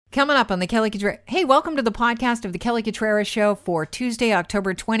Coming up on the Kelly Cutrara. Hey, welcome to the podcast of the Kelly Cutrara Show for Tuesday,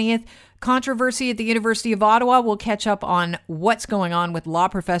 October 20th. Controversy at the University of Ottawa. We'll catch up on what's going on with law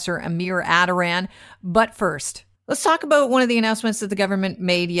professor Amir Attaran. But first, let's talk about one of the announcements that the government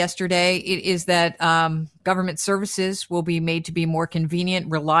made yesterday. It is that government services will be made to be more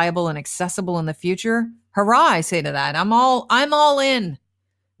convenient, reliable, and accessible in the future. Hurrah, I say to that. I'm all in.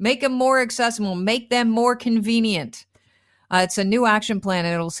 Make them more accessible. Make them more convenient. It's a new action plan,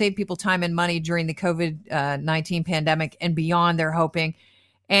 and it'll save people time and money during the COVID-19 pandemic and beyond, they're hoping.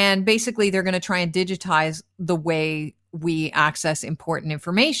 And basically, they're going to try and digitize the way we access important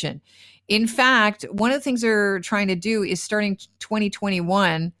information. In fact, one of the things they're trying to do is starting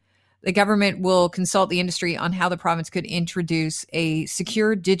 2021, the government will consult the industry on how the province could introduce a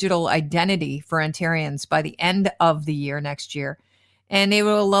secure digital identity for Ontarians by the end of the year next year. And they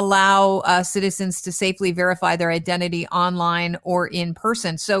will allow citizens to safely verify their identity online or in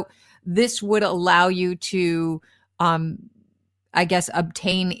person. So this would allow you to,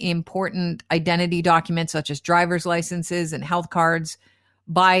 obtain important identity documents such as driver's licenses and health cards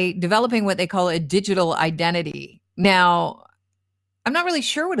by developing what they call a digital identity. Now, I'm not really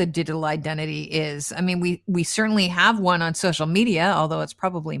sure what a digital identity is. I mean, we certainly have one on social media, although it's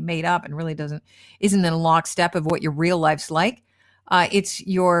probably made up and really isn't in lockstep of what your real life's like. It's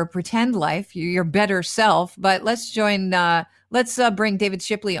your pretend life, your better self. But let's bring David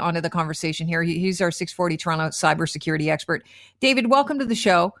Shipley onto the conversation here. He's our 640 Toronto cybersecurity expert. David, welcome to the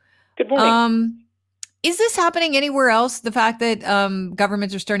show. Good morning. Is this happening anywhere else? The fact that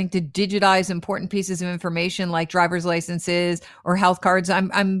governments are starting to digitize important pieces of information like driver's licenses or health cards.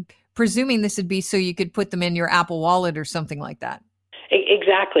 I'm presuming this would be so you could put them in your Apple Wallet or something like that.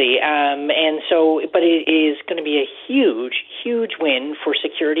 Exactly. But it is going to be a huge win for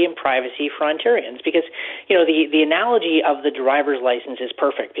security and privacy for Ontarians because, the analogy of the driver's license is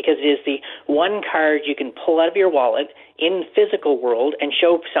perfect because it is the one card you can pull out of your wallet in physical world and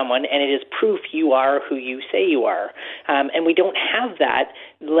show someone, and it is proof you are who you say you are. And we don't have that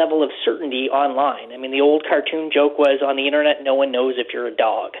level of certainty online. I mean, the old cartoon joke was on the internet, no one knows if you're a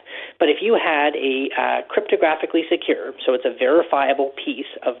dog. But if you had a cryptographically secure, so it's a verifiable piece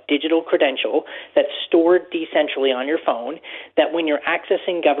of digital credential that's stored decentrally on your phone, that when you're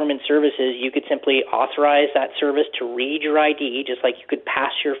accessing government services, you could simply authorize that service to read your ID, just like you could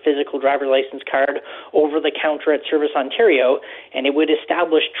pass your physical driver license card over the counter at Service Ontario, and it would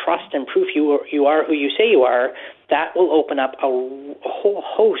establish trust and proof you are who you say you are. That will open up a whole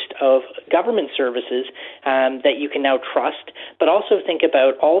host of government services that you can now trust, but also think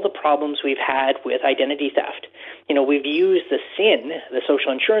about all the problems we've had with identity theft. We've used the SIN, the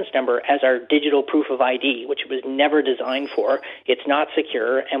social insurance number, as our digital proof of ID, which it was never designed for. It's not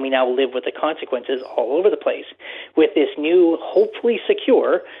secure, and we now live with the consequences all over the place. With this new, hopefully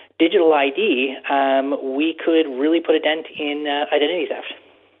secure digital ID, we could really put a dent in identity theft.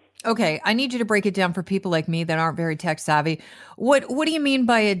 Okay, I need you to break it down for people like me that aren't very tech savvy. What do you mean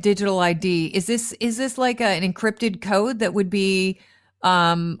by a digital ID? Is this like an encrypted code that would be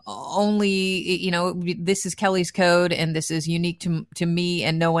only, this is Kelly's code and this is unique to me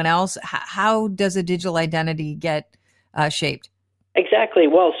and no one else? How does a digital identity get shaped? Exactly.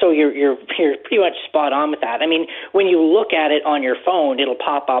 Well, so you're pretty much spot on with that. I mean, when you look at it on your phone, it'll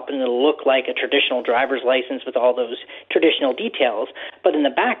pop up and it'll look like a traditional driver's license with all those traditional details. But in the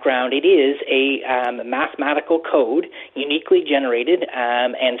background, it is a mathematical code uniquely generated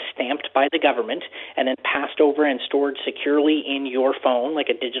and stamped by the government and then passed over and stored securely in your phone like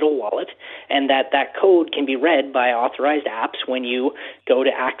a digital wallet. And that code can be read by authorized apps when you go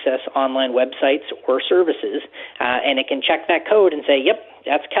to access online websites or services. And it can check that code and say, yep,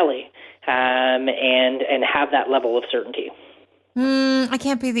 that's Kelly, and have that level of certainty. I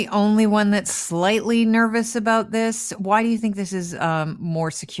can't be the only one that's slightly nervous about this. Why do you think this is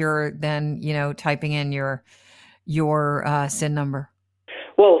more secure than, typing in your SIN number?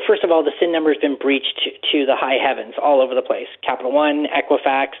 Well, first of all, the SIN number has been breached to the high heavens all over the place. Capital One,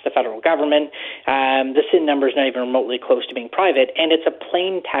 Equifax, the federal government. The SIN number is not even remotely close to being private, and it's a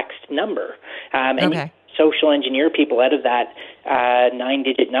plain text number. Okay. Social engineer people out of that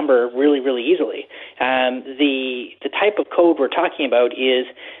 9-digit number really, really easily. The type of code we're talking about is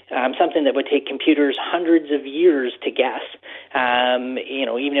something that would take computers hundreds of years to guess,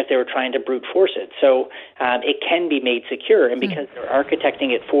 even if they were trying to brute force it. So it can be made secure, and because they're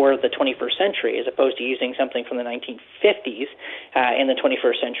architecting it for the 21st century as opposed to using something from the 1950s in the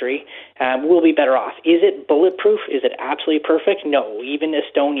 21st century, we'll be better off. Is it bulletproof? Is it absolutely perfect? No. Even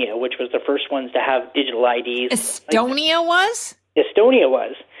Estonia, which was the first ones to have digital IDs. Estonia was? Estonia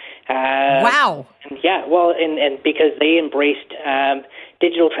was. Wow. Yeah, well, and because they embraced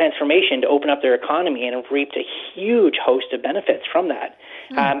digital transformation to open up their economy and have reaped a huge host of benefits from that.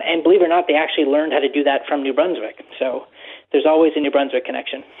 And believe it or not, they actually learned how to do that from New Brunswick. So there's always a New Brunswick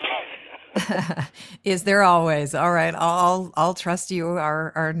connection. Is there always? All right, I'll trust you,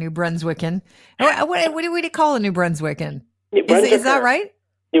 our New Brunswickan. What do we call a New Brunswickan? Is that right?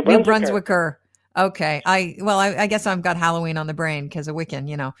 New Brunswicker. Okay. I guess I've got Halloween on the brain because of Wiccan,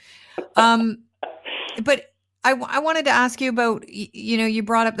 you know. But I wanted to ask you about, you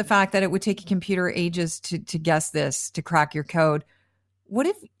brought up the fact that it would take a computer ages to guess this, to crack your code. What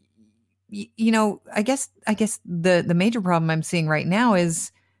if, I guess the major problem I'm seeing right now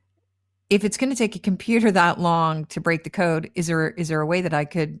is, if it's going to take a computer that long to break the code, is there a way that I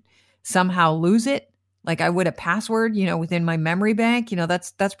could somehow lose it? Like I would a password, within my memory bank?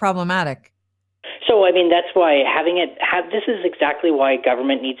 That's problematic. So, I mean, that's why this is exactly why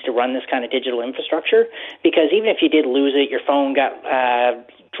government needs to run this kind of digital infrastructure, because even if you did lose it, your phone got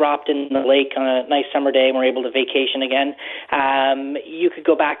dropped in the lake on a nice summer day and were able to vacation again, you could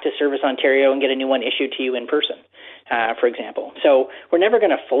go back to Service Ontario and get a new one issued to you in person, for example. So we're never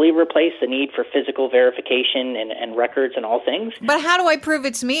going to fully replace the need for physical verification and records and all things. But how do I prove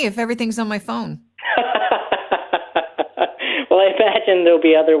it's me if everything's on my phone? Well, I imagine there'll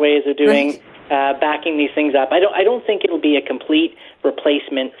be other ways of doing backing these things up. I don't think it'll be a complete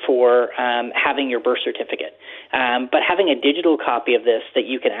replacement for having your birth certificate, but having a digital copy of this that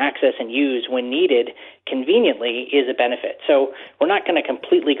you can access and use when needed conveniently is a benefit. So we're not going to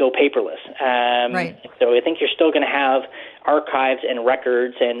completely go paperless. Right. So I think you're still going to have archives and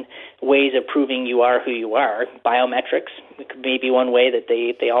records and ways of proving you are who you are. Biometrics may be one way that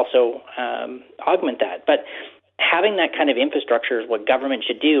they also augment that. But having that kind of infrastructure is what government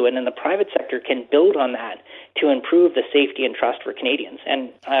should do, and then the private sector can build on that to improve the safety and trust for Canadians.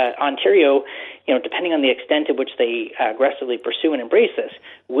 And Ontario, depending on the extent to which they aggressively pursue and embrace this,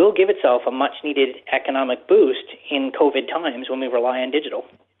 will give itself a much-needed economic boost in COVID times when we rely on digital.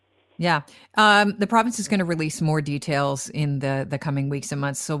 Yeah. The province is going to release more details in the coming weeks and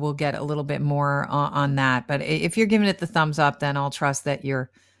months, so we'll get a little bit more on that. But if you're giving it the thumbs up, then I'll trust that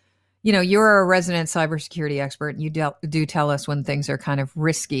you're a resident cybersecurity expert, and you do tell us when things are kind of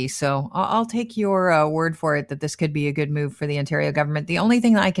risky. So I'll take your word for it that this could be a good move for the Ontario government. The only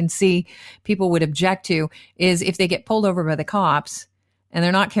thing that I can see people would object to is if they get pulled over by the cops and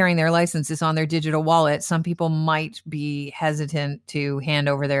they're not carrying their licenses on their digital wallet, some people might be hesitant to hand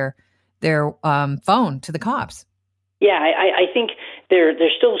over their phone to the cops. Yeah, I think there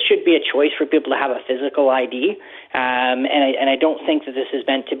still should be a choice for people to have a physical ID, and I don't think that this is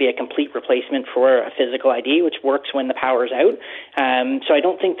meant to be a complete replacement for a physical ID, which works when the power's out. So I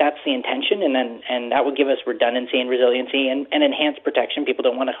don't think that's the intention, and that would give us redundancy and resiliency and enhanced protection. People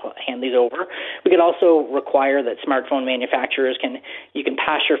don't want to hand these over. We could also require that smartphone manufacturers you can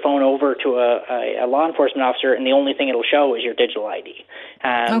pass your phone over to a law enforcement officer, and the only thing it'll show is your digital ID.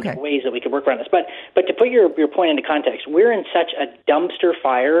 Okay. Ways that we could work around this, but to put your point into context, we're in such a dumpster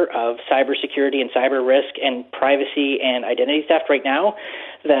fire of cybersecurity and cyber risk and privacy and identity theft right now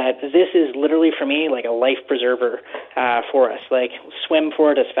that this is literally, for me, like a life preserver for us. Like, swim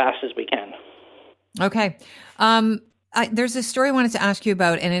for it as fast as we can. Okay. There's a story I wanted to ask you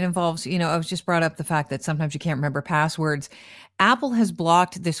about, and it involves, I was just brought up the fact that sometimes you can't remember passwords. Apple has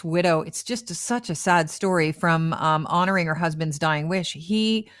blocked this widow. It's just such a sad story from honoring her husband's dying wish.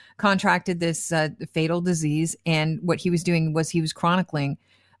 He contracted this fatal disease, and what he was doing was he was chronicling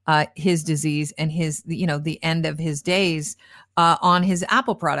his disease and the end of his days on his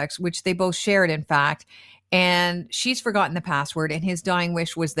Apple products, which they both shared, in fact. And she's forgotten the password, and his dying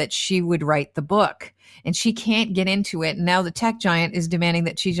wish was that she would write the book, and she can't get into it. And now the tech giant is demanding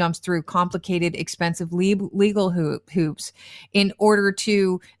that she jumps through complicated, expensive legal hoops in order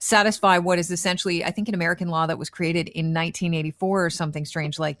to satisfy what is essentially, I think, an American law that was created in 1984 or something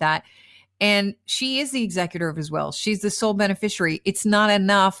strange like that. And she is the executor of his will. She's the sole beneficiary. It's not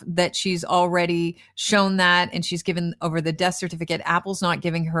enough that she's already shown that and she's given over the death certificate. Apple's not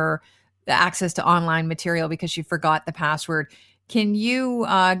giving her the access to online material because she forgot the password. Can you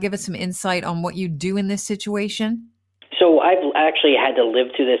give us some insight on what you do in this situation? So I've actually had to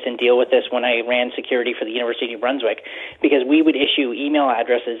live through this and deal with this when I ran security for the University of New Brunswick, because we would issue email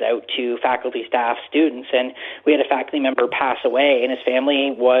addresses out to faculty, staff, students, and we had a faculty member pass away, and his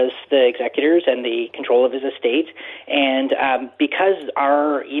family was the executors and the control of his estate. And because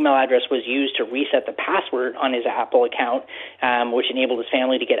our email address was used to reset the password on his Apple account, which enabled his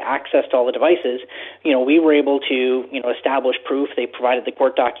family to get access to all the devices, we were able to establish proof. They provided the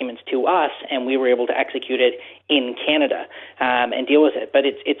court documents to us, and we were able to execute it in Canada and deal with it. But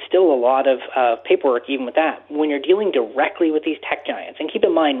it's still a lot of paperwork even with that. When you're dealing directly with these tech giants, and keep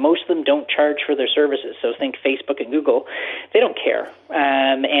in mind, most of them don't charge for their services. So think Facebook and Google, they don't care.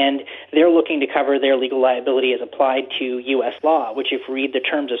 And they're looking to cover their legal liability as applied to U.S. law, which if you read the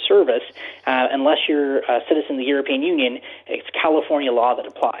terms of service, unless you're a citizen of the European Union, it's California law that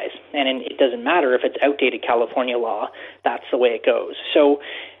applies. And it doesn't matter if it's outdated California law, that's the way it goes. So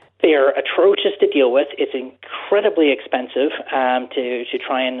they are atrocious to deal with. It's incredibly expensive to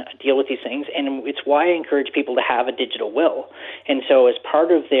try and deal with these things, and it's why I encourage people to have a digital will. And so as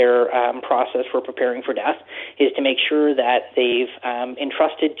part of their process for preparing for death is to make sure that they've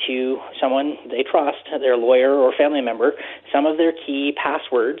entrusted to someone they trust, their lawyer or family member, some of their key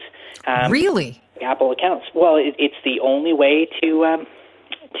passwords. Really? Apple accounts. Well, it's the only way to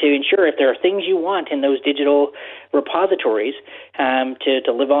ensure if there are things you want in those digital repositories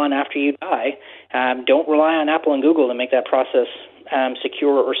to live on after you die, don't rely on Apple and Google to make that process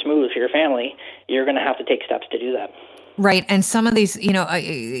secure or smooth for your family. You're going to have to take steps to do that. Right. And some of these,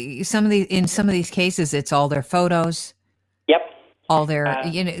 in some of these cases, it's all their photos. Yep. All their,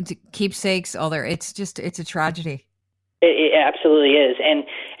 keepsakes, it's a tragedy. It absolutely is.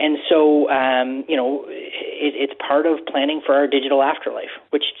 And so, it's part of planning for our digital afterlife,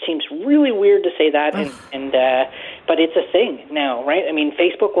 which seems really weird to say that, but it's a thing now, right? I mean,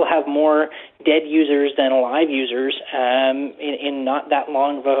 Facebook will have more dead users than alive users in not that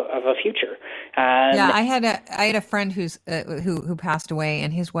long of a future. I had a friend who passed away,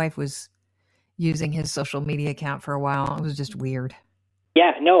 and his wife was using his social media account for a while. It was just weird.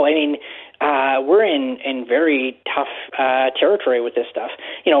 Yeah, no, I mean, we're in very tough territory with this stuff.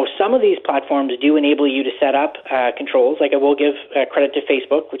 Some of these platforms do enable you to set up controls. Like I will give credit to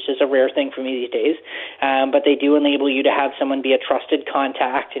Facebook, which is a rare thing for me these days, but they do enable you to have someone be a trusted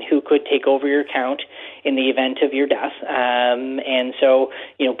contact and who could take over your account in the event of your death. And so,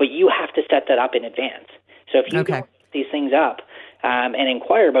 but you have to set that up in advance. So if you don't set these things up and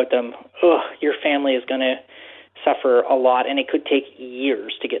inquire about them, your family is going to suffer a lot, and it could take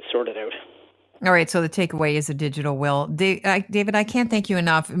years to get sorted out. All right, so the takeaway is a digital will. David, I can't thank you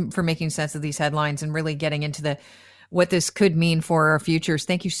enough for making sense of these headlines and really getting into what this could mean for our futures.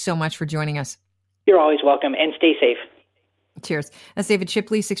 Thank you so much for joining us. You're always welcome, and stay safe. Cheers. That's David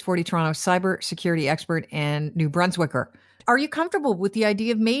Shipley, 640 Toronto cyber security expert and New Brunswicker. Are you comfortable with the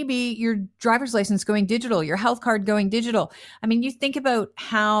idea of maybe your driver's license going digital, your health card going digital? I mean, you think about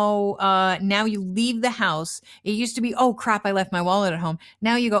how now you leave the house. It used to be, oh, crap, I left my wallet at home.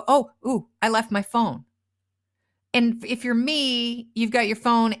 Now you go, I left my phone. And if you're me, you've got your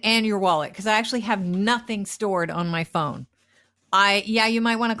phone and your wallet, because I actually have nothing stored on my phone. You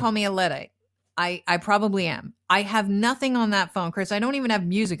might want to call me a Luddite. I probably am. I have nothing on that phone, Chris. I don't even have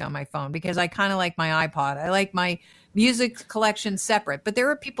music on my phone because I kind of like my iPod. I like my music collection separate. But there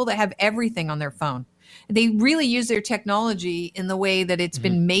are people that have everything on their phone. They really use their technology in the way that it's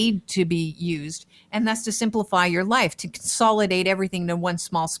been made to be used. And that's to simplify your life, to consolidate everything into one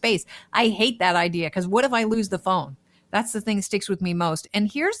small space. I hate that idea because what if I lose the phone? That's the thing that sticks with me most.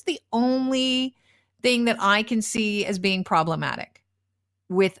 And here's the only thing that I can see as being problematic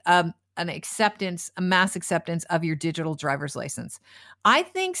with a mass acceptance of your digital driver's license. I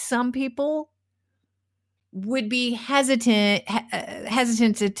think some people would be hesitant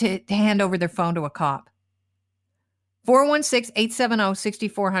to hand over their phone to a cop.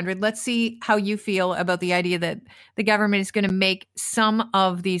 416-870-6400. Let's see how you feel about the idea that the government is going to make some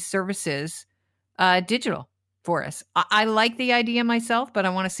of these services digital for us. I like the idea myself, but I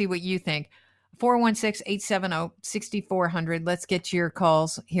want to see what you think. 416-870-6400. Let's get your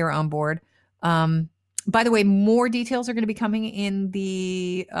calls here on board. By the way, more details are going to be coming in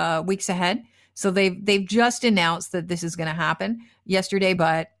the weeks ahead. So they've just announced that this is going to happen yesterday,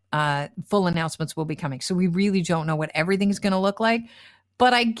 but full announcements will be coming. So we really don't know what everything's going to look like.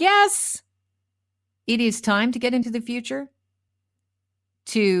 But I guess it is time to get into the future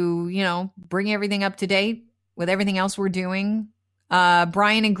to, bring everything up to date with everything else we're doing.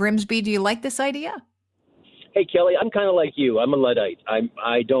 Brian in Grimsby, do you like this idea? Hey, Kelly, I'm kind of like you. I'm a Luddite.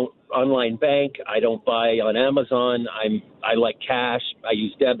 I don't online bank. I don't buy on Amazon. I like cash. I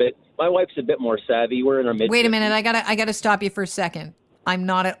use debit. My wife's a bit more savvy. We're in our mid. Wait a minute. I gotta stop you for a second. I'm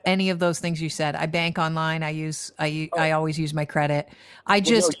not at any of those things you said. I bank online. I always use my credit. I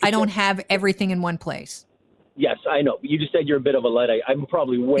don't have everything in one place. Yes, I know. You just said you're a bit of a Luddite. I'm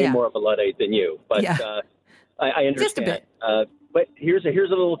probably way more of a Luddite than you, but I understand. Just a bit. But here's a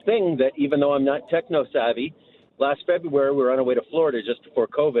little thing that even though I'm not techno savvy, last February we were on our way to Florida just before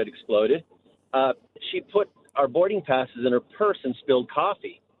COVID exploded. She put our boarding passes in her purse and spilled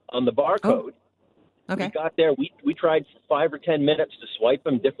coffee on the barcode. Okay. We got there. We tried 5 or 10 minutes to swipe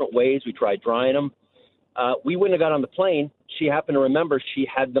them different ways. We tried drying them. We wouldn't have got on the plane. She happened to remember she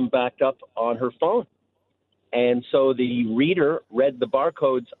had them backed up on her phone. And so the reader read the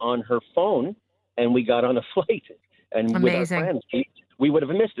barcodes on her phone, and we got on a flight. And Amazing. With our friends, we would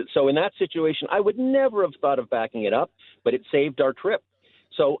have missed it. So in that situation, I would never have thought of backing it up, but it saved our trip.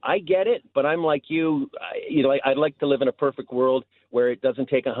 So I get it, but I'm like you. I'd like to live in a perfect world where it doesn't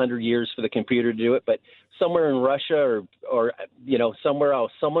take 100 years for the computer to do it. But somewhere in Russia or somewhere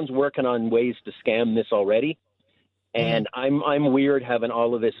else, someone's working on ways to scam this already. And I'm weird having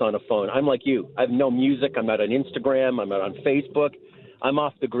all of this on a phone. I'm like you. I have no music. I'm not on Instagram. I'm not on Facebook. I'm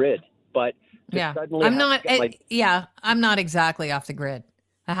off the grid. But I'm not. I'm not exactly off the grid.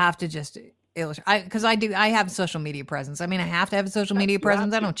 I have to just illustrate because I have social media presence. I mean, I have to have a social media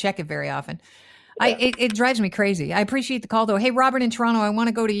presence. I don't check it very often. Yeah. It drives me crazy. I appreciate the call though. Hey, Robert in Toronto, I want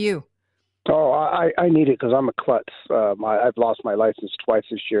to go to you. Oh, I need it because I'm a klutz. I've lost my license twice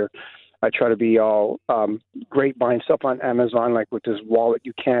this year. I try to be all great buying stuff on Amazon, like with this wallet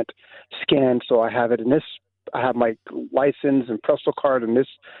you can't scan. So I have it in this. I have my license and Presto card in this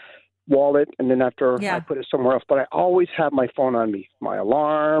wallet, and then after I put it somewhere else. But I always have my phone on me, my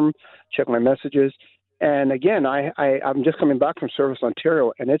alarm, check my messages. And again, I'm just coming back from Service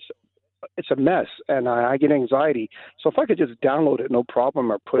Ontario, and it's a mess, and I get anxiety. So if I could just download it, no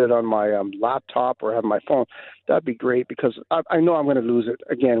problem, or put it on my laptop or have my phone, that'd be great because I know I'm going to lose it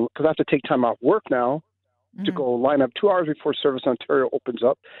again because I have to take time off work now to go line up 2 hours before Service Ontario opens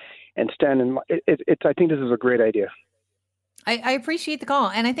up and stand in. I think this is a great idea. I appreciate the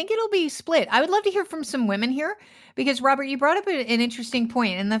call, and I think it'll be split. I would love to hear from some women here because, Robert, you brought up an interesting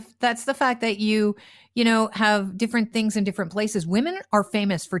point, and that's the fact that you have different things in different places. Women are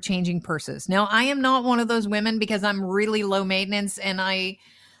famous for changing purses. Now, I am not one of those women because I'm really low maintenance, and I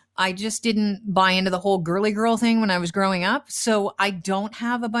just didn't buy into the whole girly girl thing when I was growing up, so I don't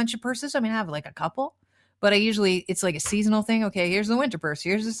have a bunch of purses. I mean, I have like a couple, but it's like a seasonal thing. Okay, here's the winter purse.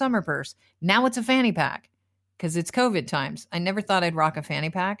 Here's the summer purse. Now it's a fanny pack. Because it's COVID times. I never thought I'd rock a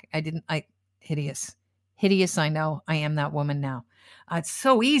fanny pack. Hideous. I know. I am that woman now. It's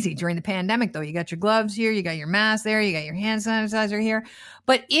so easy during the pandemic, though. You got your gloves here. You got your mask there. You got your hand sanitizer here.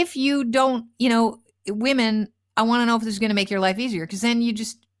 But if you don't, women, I want to know if this is going to make your life easier. Because then you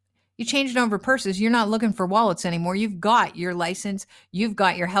changed over purses. You're not looking for wallets anymore. You've got your license. You've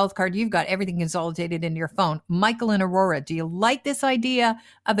got your health card. You've got everything consolidated into your phone. Michael and Aurora, do you like this idea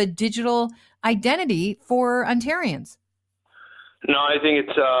of a digital identity for Ontarians? No, I think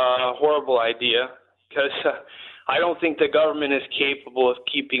it's a horrible idea because I don't think the government is capable of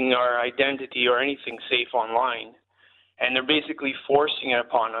keeping our identity or anything safe online. And they're basically forcing it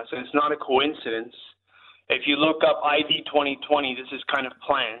upon us. And it's not a coincidence. If you look up ID 2020, this is kind of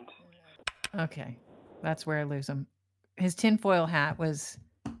planned. Okay. That's where I lose him. His tinfoil hat was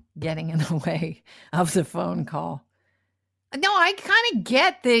getting in the way of the phone call. No, I kind of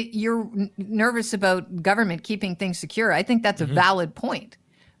get that you're nervous about government keeping things secure. I think that's a valid point.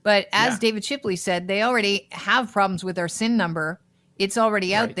 But as David Shipley said, they already have problems with our SIN number. It's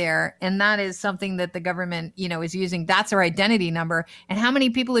already out there. And that is something that the government, is using. That's our identity number. And how many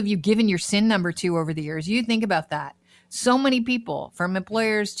people have you given your SIN number to over the years? You think about that. So many people, from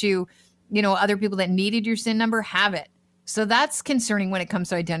employers to, other people that needed your SIN number, have it. So that's concerning when it comes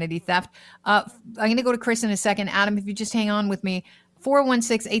to identity theft. I'm going to go to Chris in a second. Adam, if you just hang on with me,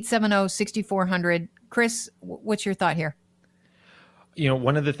 416-870-6400. Chris, what's your thought here?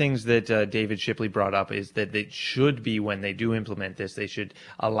 One of the things that David Shipley brought up is that it should be, when they do implement this, they should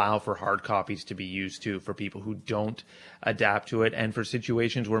allow for hard copies to be used too for people who don't adapt to it, and for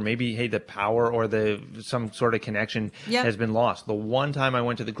situations where maybe, hey, the power or some sort of connection has been lost. The one time I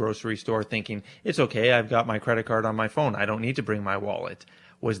went to the grocery store thinking, it's okay, I've got my credit card on my phone, I don't need to bring my wallet,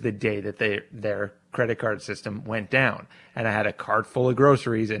 was the day that their credit card system went down, and I had a cart full of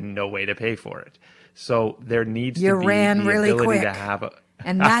groceries and no way to pay for it. So there needs to be the ability to have a...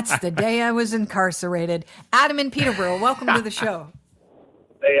 And that's the day I was incarcerated. Adam in Peterborough, welcome to the show.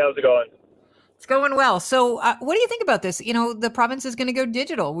 Hey, how's it going? It's going well. So what do you think about this? The province is going to go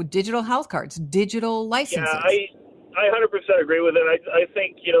digital with digital health cards, digital licenses. Yeah, I 100% agree with it. I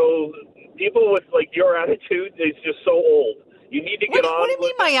think, people with your attitude is just so old. You need to get on. What do you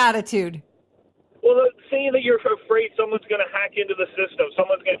mean my attitude? Well, saying that you're afraid someone's going to hack into the system,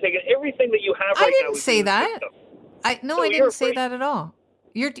 someone's going to take it, everything that you have right now. I didn't say that. I didn't say that at all.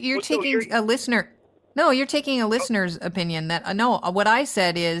 You're taking a listener. No, you're taking a listener's opinion. No, what I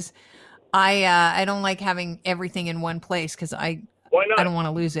said is, I don't like having everything in one place because Why not? I don't want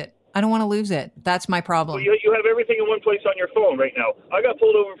to lose it. I don't want to lose it. That's my problem. Well, you have everything in one place on your phone right now. I got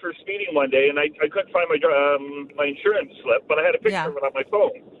pulled over for speeding one day, and I couldn't find my insurance slip, but I had a picture of it on my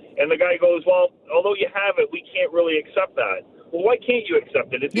phone. And the guy goes, well, although you have it, we can't really accept that. Well, why can't you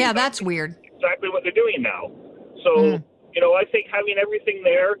accept it? That's weird. Exactly what they're doing now. So, I think having everything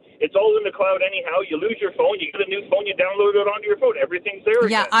there, it's all in the cloud anyhow. You lose your phone, you get a new phone, you download it onto your phone. Everything's there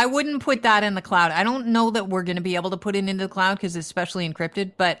again. I wouldn't put that in the cloud. I don't know that we're going to be able to put it into the cloud because it's especially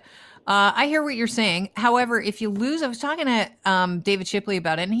encrypted, but I hear what you're saying. However, if you lose, I was talking to David Shipley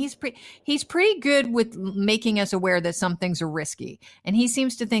about it, and he's pretty good with making us aware that some things are risky. And he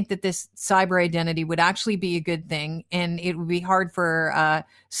seems to think that this cyber identity would actually be a good thing, and it would be hard for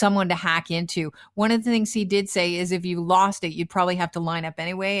someone to hack into. One of the things he did say is if you lost it, you'd probably have to line up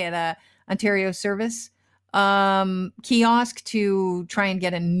anyway at a Ontario Service kiosk to try and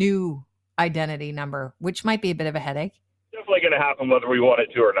get a new identity number, which might be a bit of a headache. Definitely going to happen whether we want it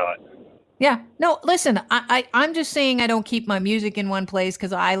to or not. Yeah. No, listen, I'm just saying I don't keep my music in one place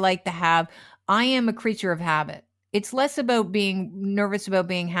because I like to I am a creature of habit. It's less about being nervous about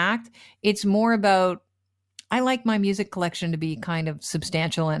being hacked. It's more about, I like my music collection to be kind of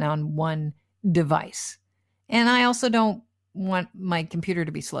substantial and on one device. And I also don't want my computer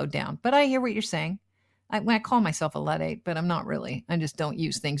to be slowed down. But I hear what you're saying. I call myself a Luddite, but I'm not really. I just don't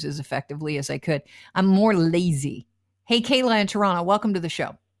use things as effectively as I could. I'm more lazy. Hey, Kayla in Toronto, welcome to the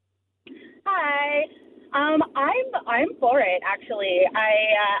show. Hi. I'm for it, actually.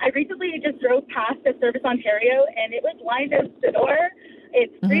 I recently just drove past a Service Ontario, and it was lined out the door.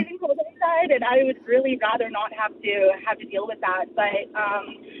 It's freezing cold outside, and I would really rather not have to deal with that.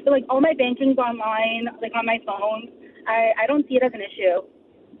 But like all my banking's online, like on my phone. I don't see it as an issue.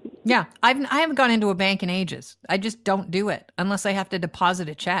 Yeah, I haven't gone into a bank in ages. I just don't do it unless I have to deposit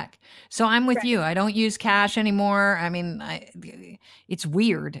a check. So I'm with you. I don't use cash anymore. I mean, it's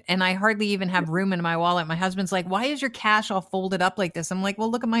weird. And I hardly even have room in my wallet. My husband's like, why is your cash all folded up like this? I'm like,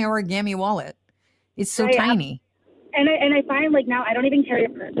 well, look at my origami wallet. It's so tiny. And I find like now I don't even carry a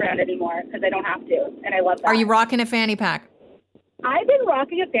purse around anymore because I don't have to. And I love that. Are you rocking a fanny pack? I've been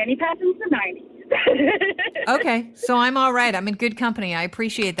rocking a fanny pack since the 90s. Okay, so I'm all right. I'm in good company. I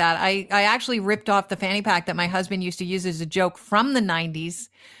appreciate that. I actually ripped off the fanny pack that my husband used to use as a joke from the 90s,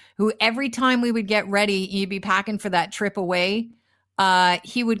 who every time we would get ready, he'd be packing for that trip away.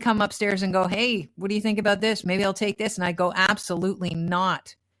 He would come upstairs and go, hey, what do you think about this? Maybe I'll take this. And I'd go, absolutely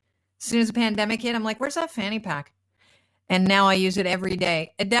not. As soon as the pandemic hit, I'm like, where's that fanny pack? And now I use it every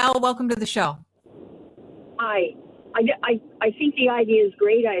day. Adele, welcome to the show. Hi. I think the idea is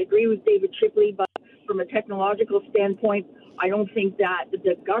great. I agree with David Shipley, but from a technological standpoint, I don't think that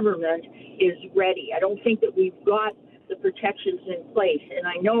the government is ready. I don't think that we've got the protections in place. And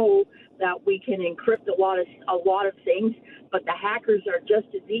I know that we can encrypt a lot of things, but the hackers are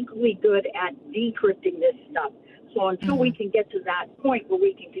just as equally good at decrypting this stuff. So until we can get to that point where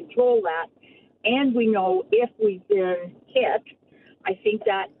we can control that, and we know if we've been hit, I think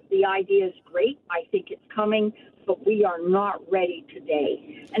that the idea is great. I think it's coming, but we are not ready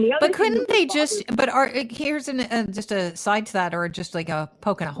today. And the other but couldn't they just? But here's just a side to that, or just like a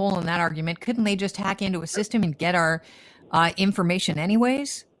poking a hole in that argument. Couldn't they just hack into a system and get our information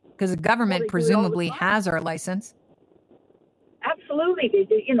anyways? Because the government presumably has our license. Absolutely,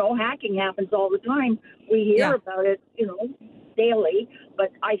 hacking happens all the time. We hear about it, daily.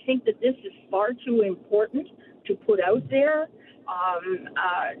 But I think that this is far too important to put out there.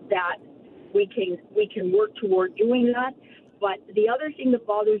 That we can work toward doing that. But the other thing that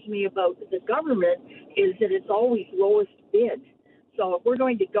bothers me about the government is that it's always lowest bid. So if we're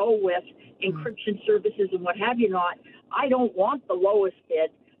going to go with encryption services and what have you not, I don't want the lowest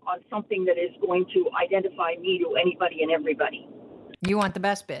bid on something that is going to identify me to anybody and everybody. You want the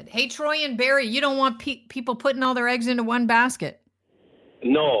best bid. Hey, Troy and Barry, you don't want people putting all their eggs into one basket.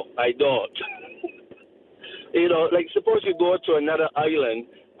 No, I don't. Like suppose you go to another island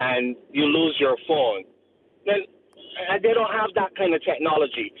and you lose your phone. Then they don't have that kind of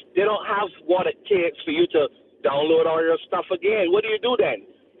technology. They don't have what it takes for you to download all your stuff again. What do you do then?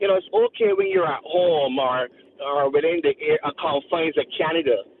 It's okay when you're at home or within the confines of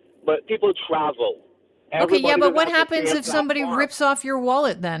Canada, but people travel. Okay, but what happens if somebody rips off your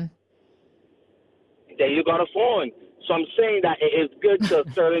wallet then? Then you got a phone. So I'm saying that it is good to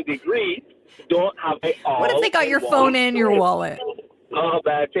a certain degree. Don't have it all. What if they got your phone and your wallet? Oh,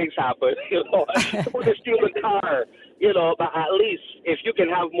 bad things happen. Someone to steal the car. But at least if you can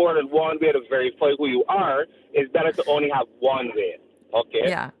have more than one way to verify who you are, it's better to only have one way. Okay?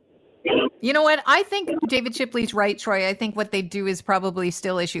 Yeah. You know what? I think David Shipley's right, Troy. I think what they do is probably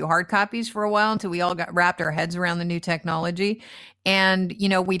still issue hard copies for a while until we all got wrapped our heads around the new technology. And,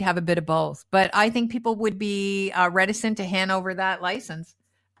 we'd have a bit of both. But I think people would be reticent to hand over that license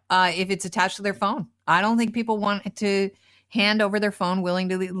if it's attached to their phone. I don't think people want to hand over their phone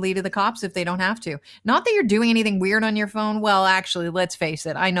willingly to the cops if they don't have to. Not that you're doing anything weird on your phone. Well, actually, let's face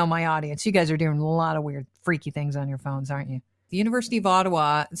it. I know my audience. You guys are doing a lot of weird, freaky things on your phones, aren't you? The University of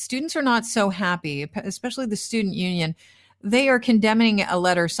Ottawa, students are not so happy, especially the student union. They are condemning a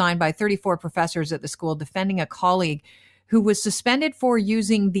letter signed by 34 professors at the school defending a colleague who was suspended for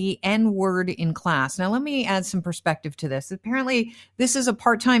using the N-word in class. Now, let me add some perspective to this. Apparently, this is a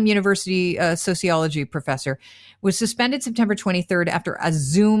part-time university sociology professor, was suspended September 23rd after a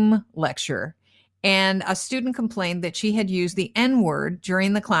Zoom lecture. And a student complained that she had used the N-word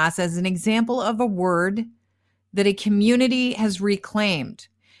during the class as an example of a word that a community has reclaimed.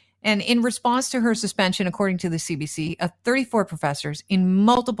 And in response to her suspension, according to the CBC, 34 professors in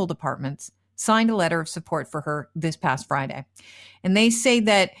multiple departments signed a letter of support for her this past Friday. And they say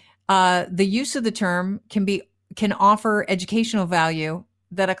that the use of the term can offer educational value,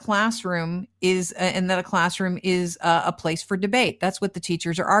 that a classroom is a place for debate. That's what the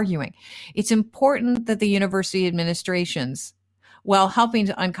teachers are arguing. It's important that the university administrations, while helping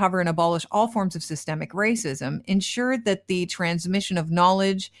to uncover and abolish all forms of systemic racism, ensure that the transmission of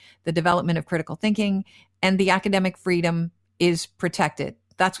knowledge, the development of critical thinking, and the academic freedom is protected.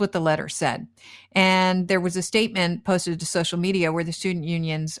 That's what the letter said. And there was a statement posted to social media where the student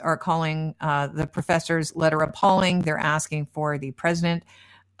unions are calling the professor's letter appalling. They're asking for the president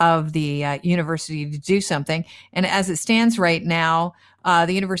of the university to do something. And as it stands right now,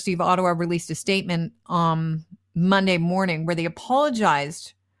 the University of Ottawa released a statement Monday morning where they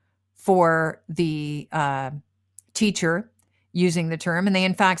apologized for the teacher using the term. And they,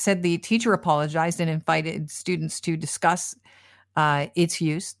 in fact, said the teacher apologized and invited students to discuss its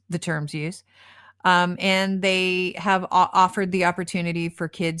use, the term's use. And they have offered the opportunity for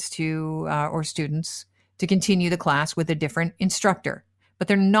kids to, or students to continue the class with a different instructor. But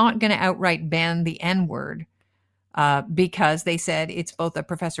they're not going to outright ban the N-word because they said it's both a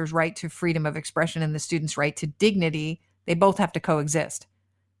professor's right to freedom of expression and the student's right to dignity. They both have to coexist.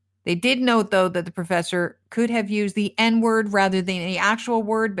 They did note, though, that the professor could have used the N-word rather than the actual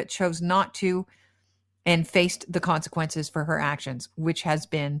word, but chose not to and faced the consequences for her actions, which has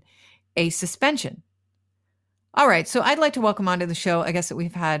been a suspension. All right, so I'd like to welcome onto the show a guest that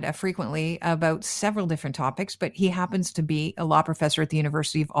we've had frequently about several different topics, but he happens to be a law professor at the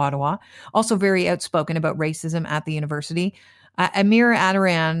University of Ottawa, also very outspoken about racism at the university. Amir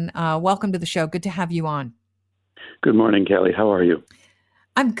Attaran, welcome to the show. Good to have you on. Good morning, Kelly. How are you?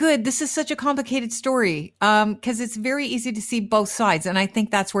 I'm good. This is such a complicated story because it's very easy to see both sides, and I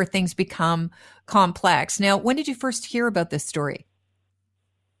think that's where things become complex. Now, when did you first hear about this story?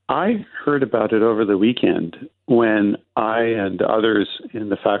 I heard about it over the weekend when I and others in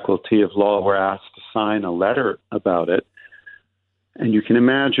the Faculty of Law were asked to sign a letter about it. And you can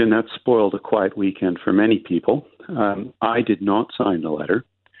imagine that spoiled a quiet weekend for many people. I did not sign the letter.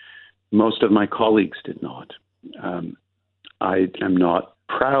 Most of my colleagues did not. I am not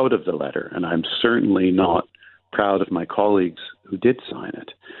proud of the letter, and I'm certainly not proud of my colleagues who did sign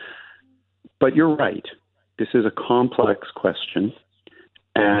it. But you're right. This is a complex question,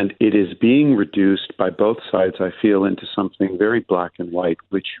 and it is being reduced by both sides, I feel, into something very black and white,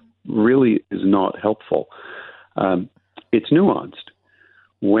 which really is not helpful. It's nuanced.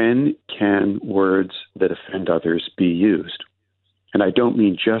 When can words that offend others be used? And I don't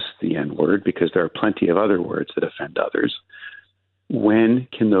mean just the N-word, because there are plenty of other words that offend others. When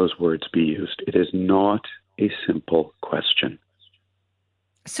can those words be used? It is not a simple question.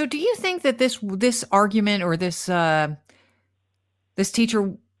 So do you think that this argument or this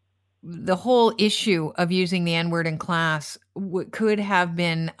teacher, the whole issue of using the N-word in class could have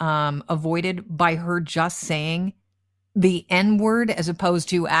been avoided by her just saying the N-word as opposed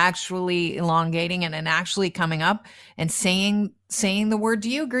to actually elongating it and actually coming up and saying the word? Do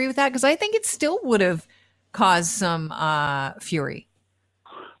you agree with that? Because I think it still would have caused some fury.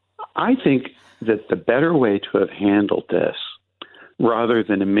 I think that the better way to have handled this, rather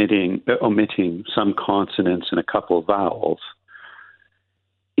than omitting some consonants and a couple of vowels,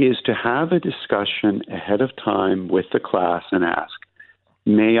 is to have a discussion ahead of time with the class and ask,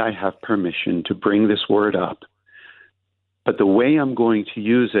 may I have permission to bring this word up? But the way I'm going to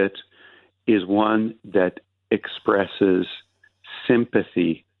use it is one that expresses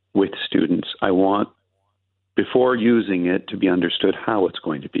sympathy with students. I want, before using it, to be understood how it's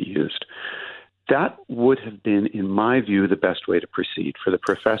going to be used. that would have been, in my view, the best way to proceed, for the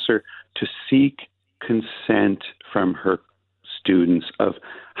professor to seek consent from her students of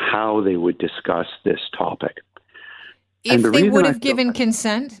how they would discuss this topic. If they would have given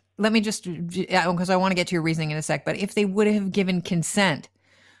consent, let me just, because I want to get to your reasoning in a sec, but if they would have given consent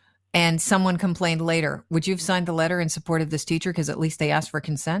and someone complained later, would you have signed the letter in support of this teacher because at least they asked for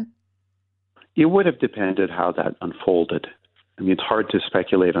consent? It would have depended how that unfolded. I mean, it's hard to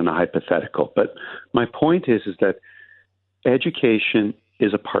speculate on a hypothetical, but my point is that education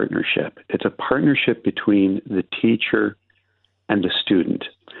is a partnership. It's a partnership between the teacher and the student.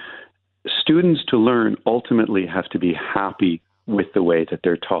 Students, to learn, ultimately have to be happy with the way that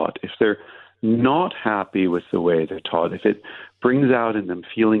they're taught. If they're not happy with the way they're taught, if it brings out in them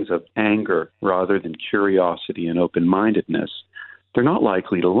feelings of anger rather than curiosity and open-mindedness, they're not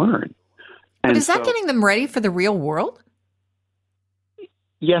likely to learn. But is that getting them ready for the real world?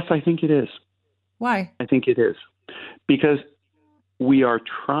 Yes, I think it is. Why? I think it is. Because we are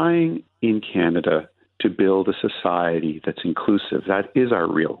trying in Canada to build a society that's inclusive. That is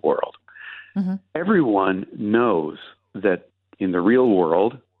our real world. Mm-hmm. Everyone knows that in the real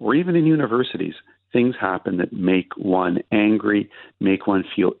world, or even in universities, things happen that make one angry, make one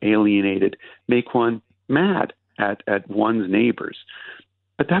feel alienated, make one mad at one's neighbors.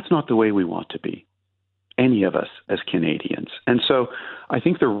 But that's not the way we want to be, any of us as Canadians. And so I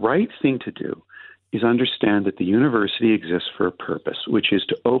think the right thing to do is understand that the university exists for a purpose, which is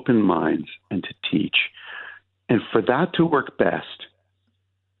to open minds and to teach. And for that to work best,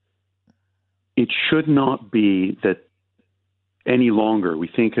 it should not be that any longer we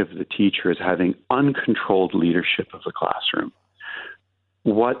think of the teacher as having uncontrolled leadership of the classroom.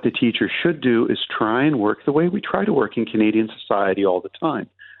 What the teacher should do is try and work the way we try to work in Canadian society all the time,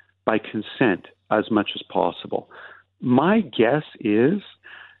 by consent as much as possible. My guess is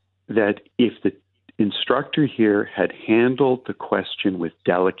that if the instructor here had handled the question with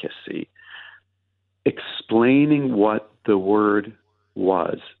delicacy, explaining what the word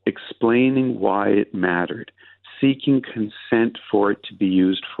was, explaining why it mattered, seeking consent for it to be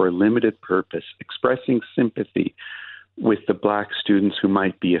used for a limited purpose, expressing sympathy with the Black students who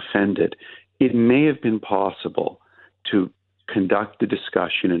might be offended, it may have been possible to conduct the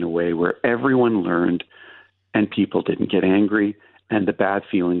discussion in a way where everyone learned and people didn't get angry and the bad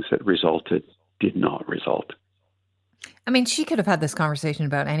feelings that resulted did not result. I mean, she could have had this conversation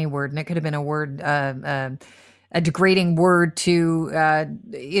about any word, and it could have been a word, a degrading word to,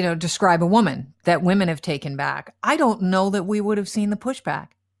 describe a woman that women have taken back. I don't know that we would have seen the pushback.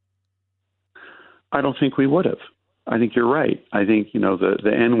 I don't think we would have. I think you're right. I think,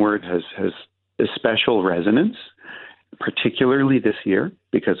 the N word has a special resonance, particularly this year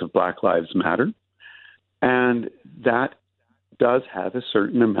because of Black Lives Matter. And that does have a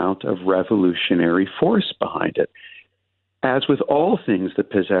certain amount of revolutionary force behind it. As with all things that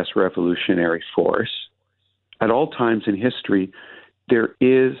possess revolutionary force, at all times in history, there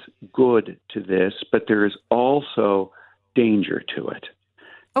is good to this, but there is also danger to it.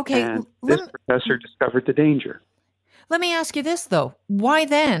 Okay. And this professor discovered the danger. Let me ask you this, though. Why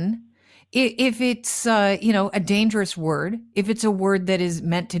then, if it's, a dangerous word, if it's a word that is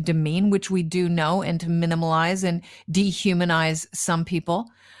meant to demean, which we do know, and to minimalize and dehumanize some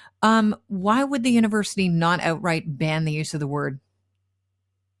people, why would the university not outright ban the use of the word?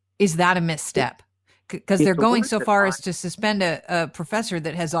 Is that a misstep? Because they're going so far as to suspend a professor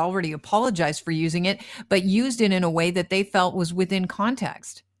that has already apologized for using it, but used it in a way that they felt was within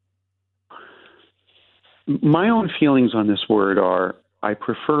context. My own feelings on this word are, I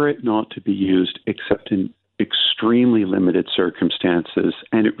prefer it not to be used except in extremely limited circumstances,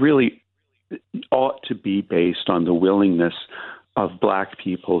 and it really ought to be based on the willingness of Black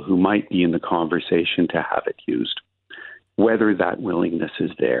people who might be in the conversation to have it used, whether that willingness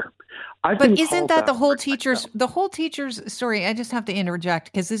is there. But isn't that the whole teacher's story? I just have to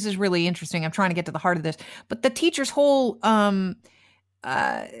interject because this is really interesting. I'm trying to get to the heart of this. But the teacher's whole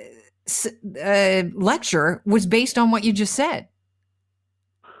lecture was based on what you just said.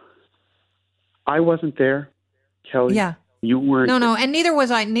 I wasn't there, Kelly. Yeah. You weren't. No, and neither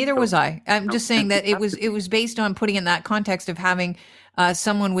was I. I'm just saying that it was based on putting in that context of having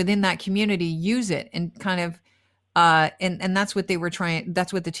someone within that community use it and kind of and that's what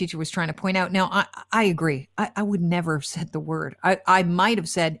that's what the teacher was trying to point out. Now I agree. I would never have said the word. I might have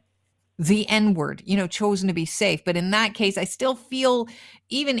said the N word, chosen to be safe. But in that case, I still feel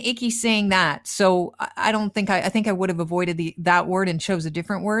even icky saying that. So I don't think I think I would have avoided that word and chose a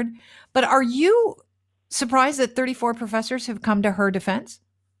different word. But are you surprised that 34 professors have come to her defense?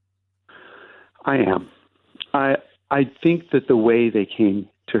 I am. I think that the way they came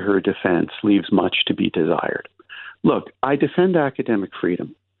to her defense leaves much to be desired. Look, I defend academic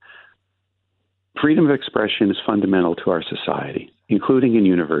freedom. Freedom of expression is fundamental to our society, including in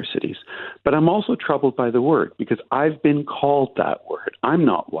universities. But I'm also troubled by the word because I've been called that word. I'm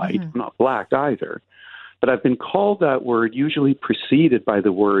not white, I'm not black either, but I've been called that word, usually preceded by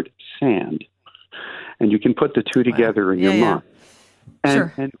the word sand. And you can put the two together in your mind.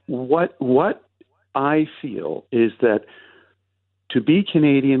 And what I feel is that to be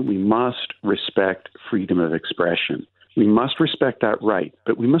Canadian, we must respect freedom of expression. We must respect that right,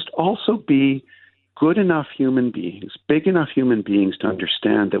 but we must also be good enough human beings, big enough human beings to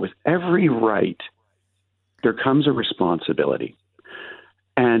understand that with every right, there comes a responsibility.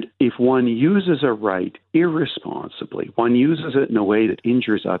 And if one uses a right irresponsibly, one uses it in a way that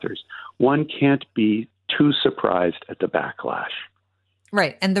injures others, one can't be too surprised at the backlash.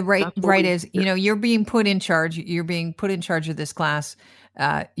 Right. And the right is, you're being put in charge. You're being put in charge of this class.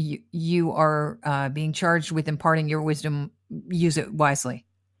 You are being charged with imparting your wisdom. Use it wisely.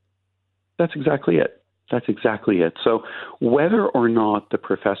 That's exactly it. That's exactly it. So whether or not the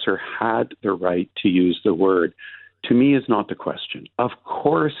professor had the right to use the word, to me, is not the question. Of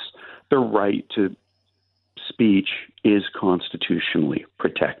course, the right to speech is constitutionally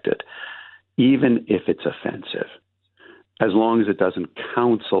protected, even if it's offensive, as long as it doesn't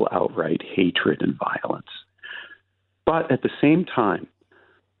counsel outright hatred and violence. But at the same time,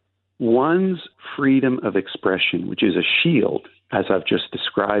 one's freedom of expression, which is a shield, as I've just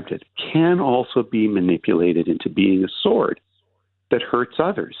described it, can also be manipulated into being a sword that hurts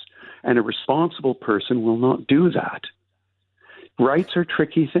others. And a responsible person will not do that. Rights are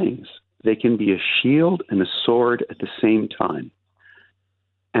tricky things. They can be a shield and a sword at the same time.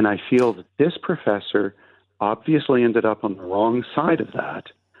 And I feel that this professor obviously ended up on the wrong side of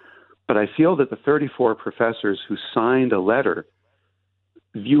that. But I feel that the 34 professors who signed a letter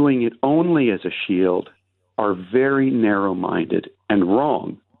viewing it only as a shield are very narrow-minded and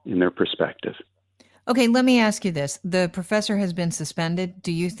wrong in their perspective. Okay, let me ask you this. The professor has been suspended.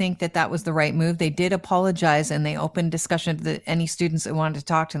 Do you think that that was the right move? They did apologize and they opened discussion to any students that wanted to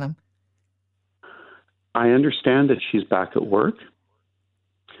talk to them. I understand that she's back at work.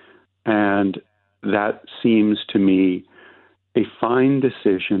 And that seems to me a fine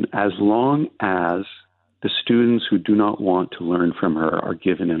decision as long as the students who do not want to learn from her are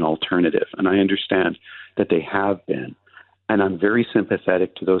given an alternative. And I understand that they have been. And I'm very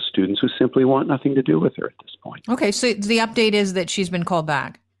sympathetic to those students who simply want nothing to do with her at this point. Okay, so the update is that she's been called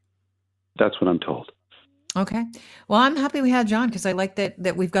back. That's what I'm told. Okay. Well, I'm happy we had John because I like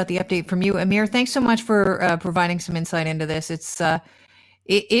that we've got the update from you. Amir, thanks so much for providing some insight into this.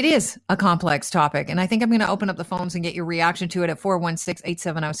 It is a complex topic, and I think I'm going to open up the phones and get your reaction to it at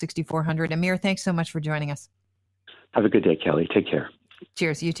 416-870-6400. Amir, thanks so much for joining us. Have a good day, Kelly. Take care.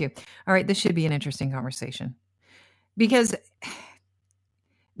 Cheers. You too. All right. This should be an interesting conversation. Because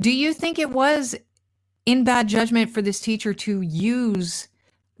do you think it was in bad judgment for this teacher to use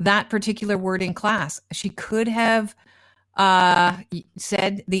that particular word in class? She could have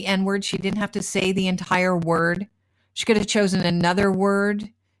said the N-word. She didn't have to say the entire word. She could have chosen another word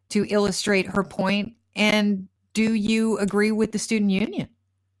to illustrate her point. And do you agree with the student union?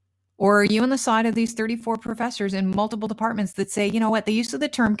 Or are you on the side of these 34 professors in multiple departments that say, you know what, the use of the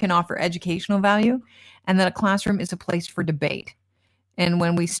term can offer educational value and that a classroom is a place for debate? And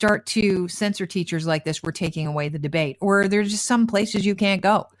when we start to censor teachers like this, we're taking away the debate. Or there's just some places you can't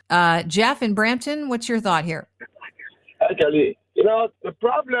go. Jeff in Brampton, what's your thought here? Hi, Kelly. The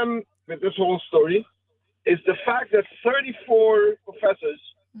problem with this whole story is the fact that 34 professors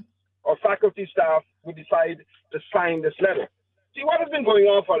or faculty staff would decide to sign this letter. See, what has been going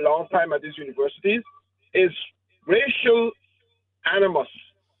on for a long time at these universities is racial animus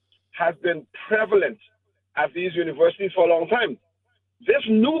has been prevalent at these universities for a long time. This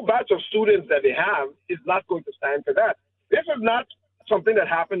new batch of students that they have is not going to stand for that. This is not something that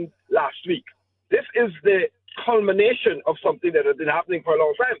happened last week. This is the culmination of something that has been happening for a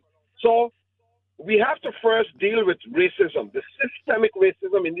long time. So we have to first deal with racism, the systemic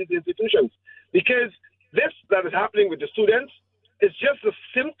racism in these institutions, because this that is happening with the students is just a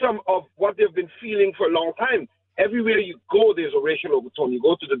symptom of what they've been feeling for a long time. Everywhere you go, there's a racial overtone. You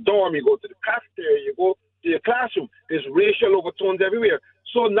go to the dorm, you go to the cafeteria, you go to your classroom, there's racial overtones everywhere.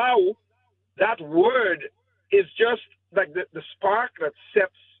 So now that word is just like the spark that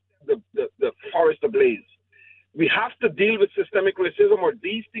sets the forest ablaze. We have to deal with systemic racism or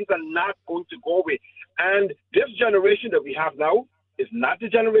these things are not going to go away. And this generation that we have now is not the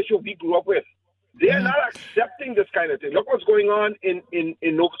generation we grew up with. They are not accepting this kind of thing. Look what's going on in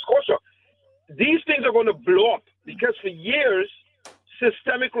Nova Scotia. These things are going to blow up because for years,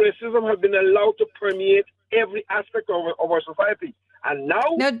 systemic racism has been allowed to permeate every aspect of our society. And now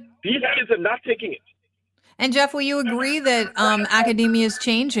these kids are not taking it. And Jeff, will you agree that academia is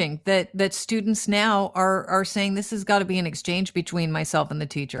changing, that students now are saying this has got to be an exchange between myself and the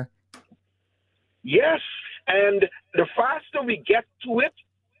teacher? Yes. And the faster we get to it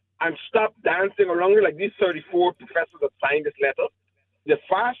and stop dancing around it, like these 34 professors that signed this letter, the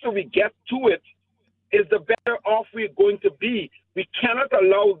faster we get to it, is the better off we're going to be. We cannot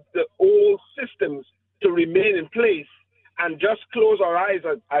allow the old systems to remain in place and just close our eyes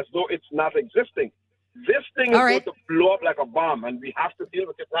as though it's not existing. This thing is going to blow up like a bomb, and we have to deal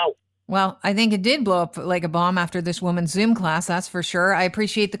with it now. Well, I think it did blow up like a bomb after this woman's Zoom class, that's for sure. I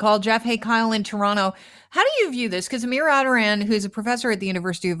appreciate the call, Jeff. Hey, Kyle in Toronto. How do you view this? Because Amir Attaran, who's a professor at the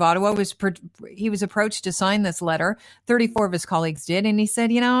University of Ottawa, he was approached to sign this letter. 34 of his colleagues did. And he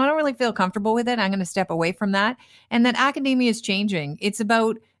said, I don't really feel comfortable with it. I'm going to step away from that. And that academia is changing. It's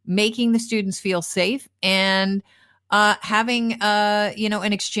about making the students feel safe and having,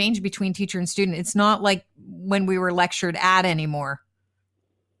 an exchange between teacher and student. It's not like when we were lectured at anymore.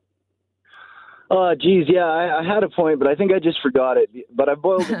 I had a point, but I think I just forgot it. But I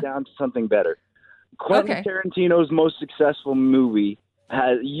boiled it down to something better. Quentin Tarantino's most successful movie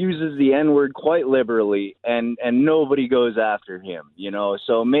uses the N-word quite liberally, and nobody goes after him,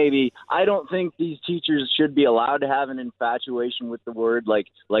 So maybe I don't think these teachers should be allowed to have an infatuation with the word like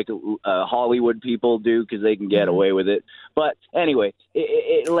Hollywood people do because they can get away with it. But anyway,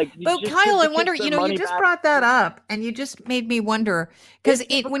 But Kyle, I wonder, you just brought that up, and you just made me wonder because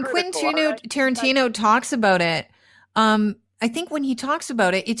when Quentin Tarantino talks about it, I think when he talks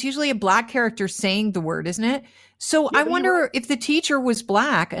about it, it's usually a black character saying the word, isn't it? So I wonder if the teacher was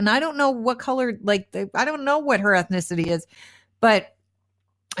black, and I don't know what color, I don't know what her ethnicity is, but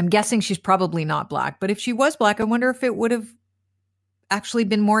I'm guessing she's probably not black. But if she was black, I wonder if it would have actually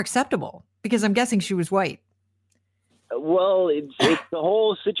been more acceptable, because I'm guessing she was white. Well, it's the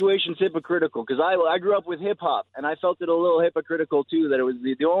whole situation's hypocritical, because I grew up with hip hop, and I felt it a little hypocritical too, that it was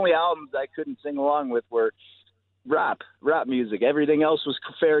the only albums I couldn't sing along with were rap music. Everything else was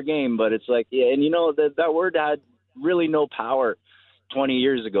fair game, but it's like, and that word had really no power 20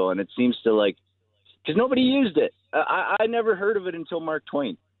 years ago, and it seems to because nobody used it. I never heard of it until Mark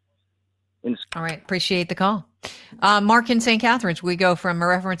Twain. All right, appreciate the call. Mark in St. Catharines. We go from a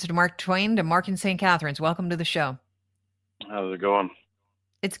reference to Mark Twain to Mark in St. Catharines. Welcome to the show. How's it going?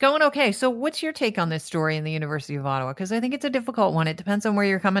 It's going okay. So what's your take on this story in the University of Ottawa? Because I think it's a difficult one. It depends on where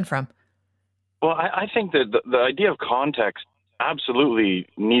you're coming from. Well, I think that the idea of context absolutely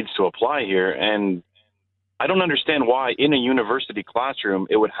needs to apply here. And I don't understand why in a university classroom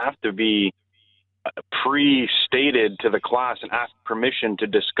it would have to be pre-stated to the class and ask permission to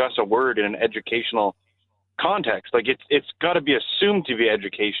discuss a word in an educational context. It's got to be assumed to be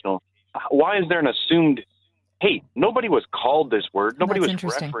educational. Why is there an assumed, hey, nobody was called this word. Nobody was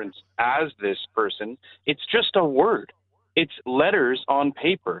referenced as this person. It's just a word. It's letters on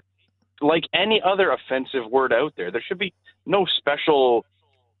paper. Like any other offensive word out there, there should be no special,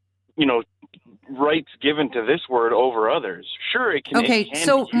 rights given to this word over others. Sure, it can. Okay,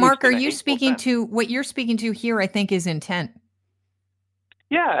 so Mark, are you speaking to what you're speaking to here? I think is intent.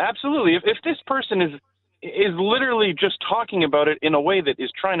 Yeah, absolutely. If this person is literally just talking about it in a way that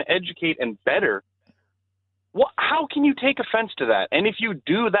is trying to educate and better, how can you take offense to that? And if you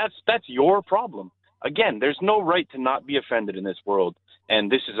do, that's your problem. Again, there's no right to not be offended in this world. And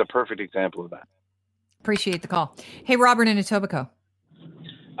this is a perfect example of that. Appreciate the call. Hey, Robert in Etobicoke.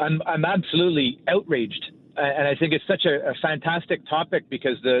 I'm absolutely outraged. And I think it's such a fantastic topic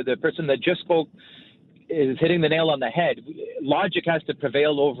because the person that just spoke is hitting the nail on the head. Logic has to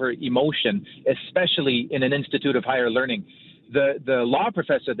prevail over emotion, especially in an institute of higher learning. The law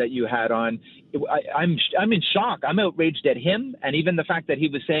professor that you had on, I'm in shock. I'm outraged at him, and even the fact that he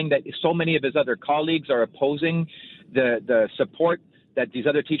was saying that so many of his other colleagues are opposing the support that these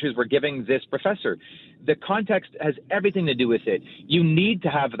other teachers were giving this professor. The context has everything to do with it. You need to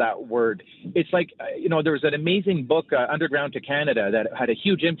have that word. It's like, there was an amazing book, Underground to Canada, that had a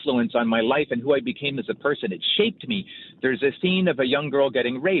huge influence on my life and who I became as a person. It shaped me. There's a scene of a young girl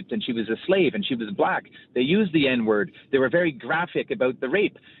getting raped, and she was a slave, and she was black. They used the N-word. They were very graphic about the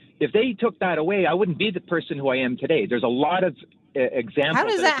rape. If they took that away, I wouldn't be the person who I am today. There's a lot of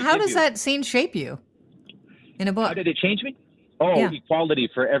examples. How does that scene shape you in a book? How did it change me? Equality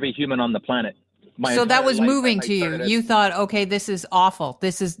for every human on the planet. So that was moving to you. You thought, okay, this is awful.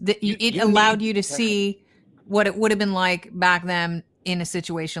 It allowed you to see what it would have been like back then in a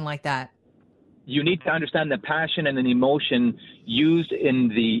situation like that. you need to understand the passion and the emotion used in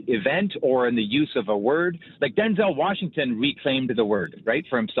the event or in the use of a word. Like Denzel Washington reclaimed the word, right,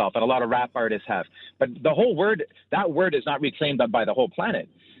 for himself, and a lot of rap artists have. But the whole word, that word is not reclaimed by the whole planet.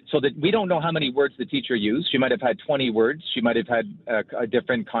 So that we don't know how many words the teacher used. She might have had 20 words. She might have had a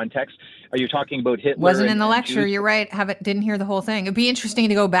different context. Are you talking about Hitler? Wasn't in the lecture. You're right. Didn't hear the whole thing. It'd be interesting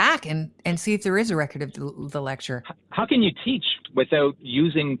to go back and see if there is a record of the lecture. How can you teach without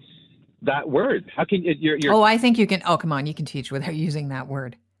using that word? How can you're Oh, I think you can. Oh, come on. You can teach without using that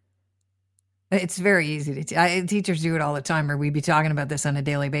word. It's very easy to teachers do it all the time, or we'd be talking about this on a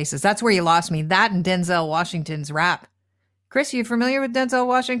daily basis. That's where you lost me. That and Denzel Washington's rap. Chris, you familiar with Denzel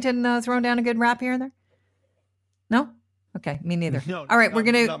Washington throwing down a good rap here and there? No? Okay, me neither. No, all right, we're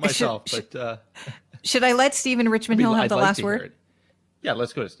going to... Not myself, but... Should I let Steve in Richmond Hill have the last word? Yeah,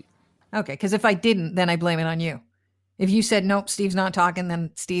 let's go to Steve. Okay, because if I didn't, then I blame it on you. If you said, nope, Steve's not talking,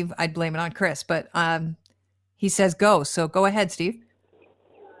 then Steve, I'd blame it on Chris. But he says go, so go ahead, Steve.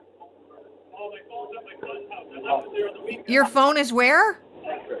 Your phone is where?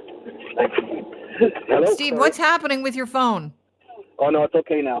 Hello? Steve, what's happening with your phone? Oh, no, it's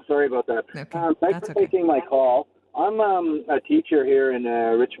okay now. Sorry about that. Okay. Thanks for taking my call. I'm a teacher here in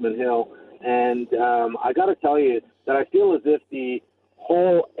Richmond Hill, and I got to tell you that I feel as if the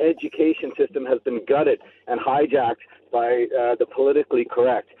whole education system has been gutted and hijacked by the politically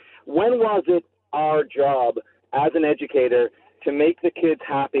correct. When was it our job as an educator to make the kids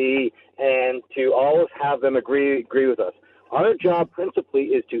happy and to always have them agree with us? Our job principally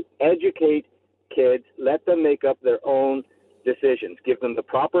is to educate kids, let them make up their own decisions, give them the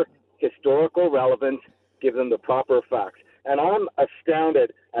proper historical relevance, give them the proper facts. And I'm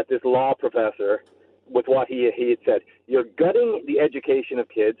astounded at this law professor with what he had said. You're gutting the education of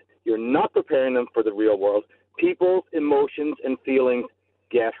kids. You're not preparing them for the real world. People's emotions and feelings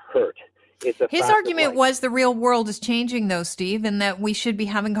get hurt. His argument was the real world is changing, though, Steve, and that we should be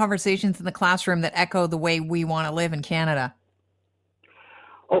having conversations in the classroom that echo the way we want to live in Canada.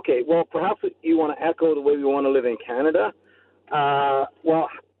 Okay, well, perhaps you want to echo the way we want to live in Canada. Well,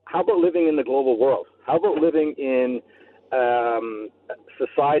 how about living in the global world? How about living in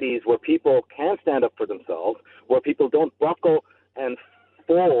societies where people can stand up for themselves, where people don't buckle and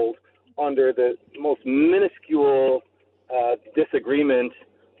fold under the most minuscule disagreement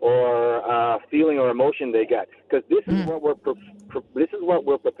or feeling or emotion they get? Because this is what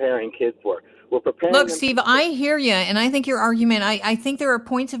we're preparing kids for. We're preparing. Look, Steve, I hear you, and I think your argument. I think there are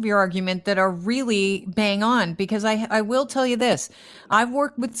points of your argument that are really bang on. Because I will tell you this: I've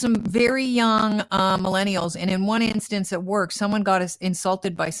worked with some very young millennials, and in one instance at work, someone got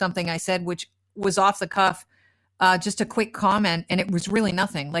insulted by something I said, which was off the cuff. Just a quick comment, and it was really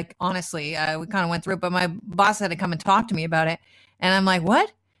nothing. Like, honestly, we kind of went through it, but my boss had to come and talk to me about it. And I'm like,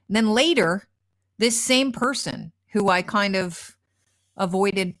 what? And then later, this same person who I kind of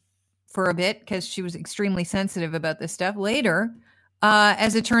avoided for a bit because she was extremely sensitive about this stuff, later,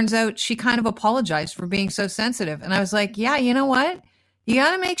 as it turns out, she kind of apologized for being so sensitive. And I was like, yeah, you know what? You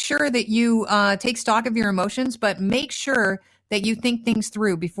got to make sure that you take stock of your emotions, but make sure that you think things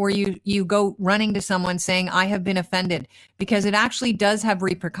through before you go running to someone saying, I have been offended, because it actually does have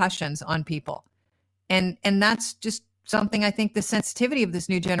repercussions on people. And that's just something I think the sensitivity of this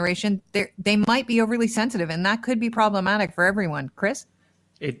new generation, they might be overly sensitive, and that could be problematic for everyone. Chris?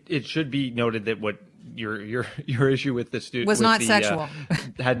 It should be noted that what your issue with the student was not sexual.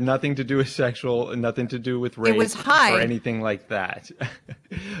 Had nothing to do with sexual and nothing to do with race. It was hi. Or anything like that.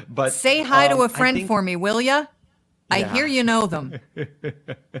 But say hi to a friend for me, will ya? I hear you know them.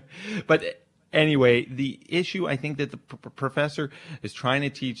 But anyway, the issue, I think that the professor is trying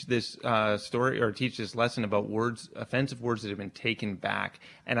to teach this story or teach this lesson about words, offensive words that have been taken back.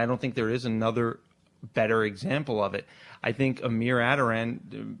 And I don't think there is another better example of it. I think Amir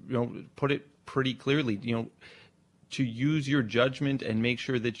Attaran, put it pretty clearly, to use your judgment and make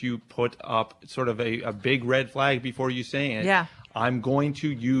sure that you put up sort of a big red flag before you say it. Yeah. I'm going to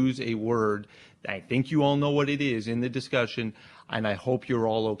use a word. I think you all know what it is in the discussion, and I hope you're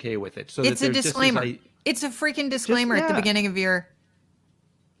all okay with it. So it's a disclaimer. It's a freaking disclaimer at the beginning of your.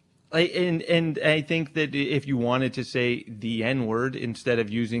 And I think that if you wanted to say the N-word instead of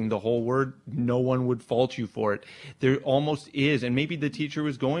using the whole word, no one would fault you for it. There almost is, and maybe the teacher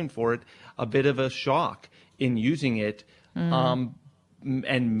was going for it, a bit of a shock in using it. And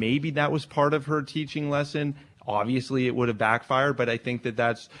maybe that was part of her teaching lesson. Obviously, it would have backfired, but I think that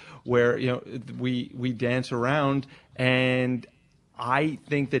that's where we dance around. And I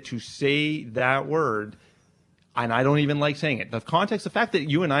think that to say that word, And I don't even like saying it. The context, the fact that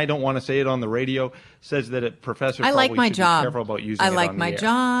you and I don't want to say it on the radio says that a professor I like my should job. be careful about using I it like on my the air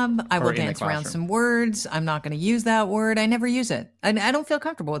job. I will or in the dance around classroom. some words. I'm not going to use that word. I never use it. I don't feel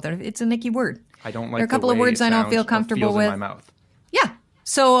comfortable with it. It's a nicky word. I don't like there are a couple the of way words it I don't sounds feel or comfortable feels with. in my mouth. Yeah.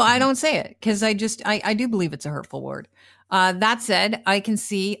 So I don't say it because I do believe it's a hurtful word. That said, I can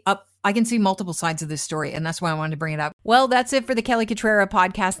see multiple sides of this story, and that's why I wanted to bring it up. Well, that's it for the Kelly Cutrara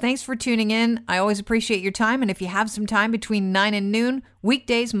podcast. Thanks for tuning in. I always appreciate your time, and if you have some time between 9 and noon,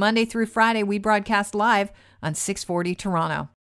 weekdays, Monday through Friday, we broadcast live on 640 Toronto.